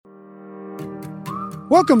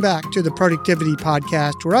Welcome back to the Productivity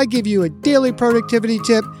Podcast, where I give you a daily productivity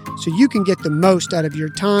tip so you can get the most out of your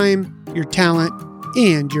time, your talent,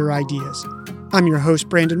 and your ideas. I'm your host,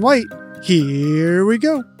 Brandon White. Here we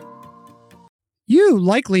go. You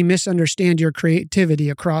likely misunderstand your creativity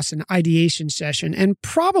across an ideation session and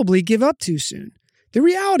probably give up too soon. The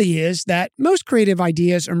reality is that most creative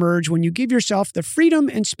ideas emerge when you give yourself the freedom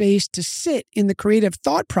and space to sit in the creative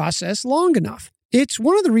thought process long enough. It's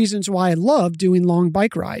one of the reasons why I love doing long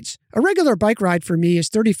bike rides. A regular bike ride for me is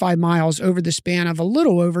 35 miles over the span of a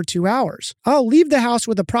little over 2 hours. I'll leave the house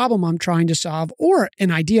with a problem I'm trying to solve or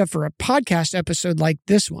an idea for a podcast episode like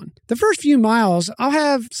this one. The first few miles, I'll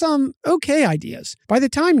have some okay ideas. By the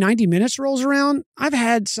time 90 minutes rolls around, I've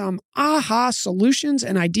had some aha solutions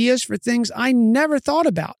and ideas for things I never thought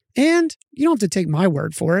about. And you don't have to take my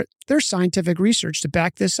word for it. There's scientific research to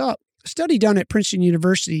back this up. A study done at Princeton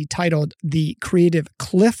University titled The Creative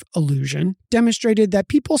Cliff Illusion demonstrated that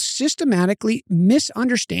people systematically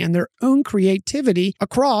misunderstand their own creativity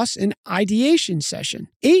across an ideation session.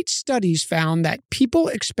 8 studies found that people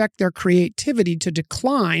expect their creativity to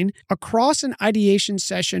decline across an ideation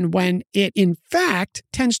session when it, in fact,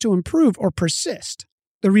 tends to improve or persist.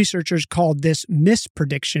 The researchers called this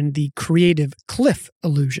misprediction the creative cliff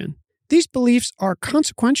illusion. These beliefs are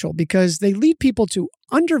consequential because they lead people to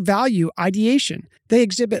undervalue ideation. They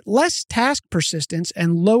exhibit less task persistence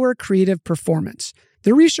and lower creative performance.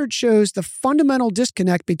 The research shows the fundamental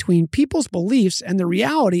disconnect between people's beliefs and the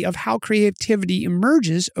reality of how creativity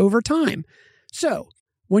emerges over time. So,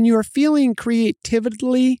 when you are feeling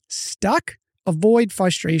creatively stuck, avoid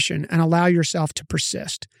frustration and allow yourself to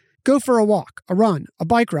persist. Go for a walk, a run, a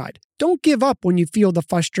bike ride. Don't give up when you feel the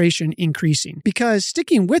frustration increasing, because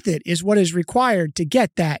sticking with it is what is required to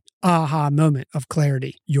get that aha moment of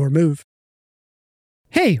clarity. Your move.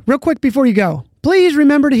 Hey, real quick before you go, please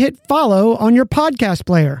remember to hit follow on your podcast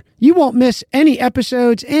player. You won't miss any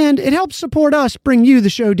episodes, and it helps support us bring you the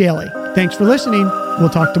show daily. Thanks for listening. We'll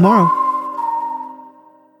talk tomorrow.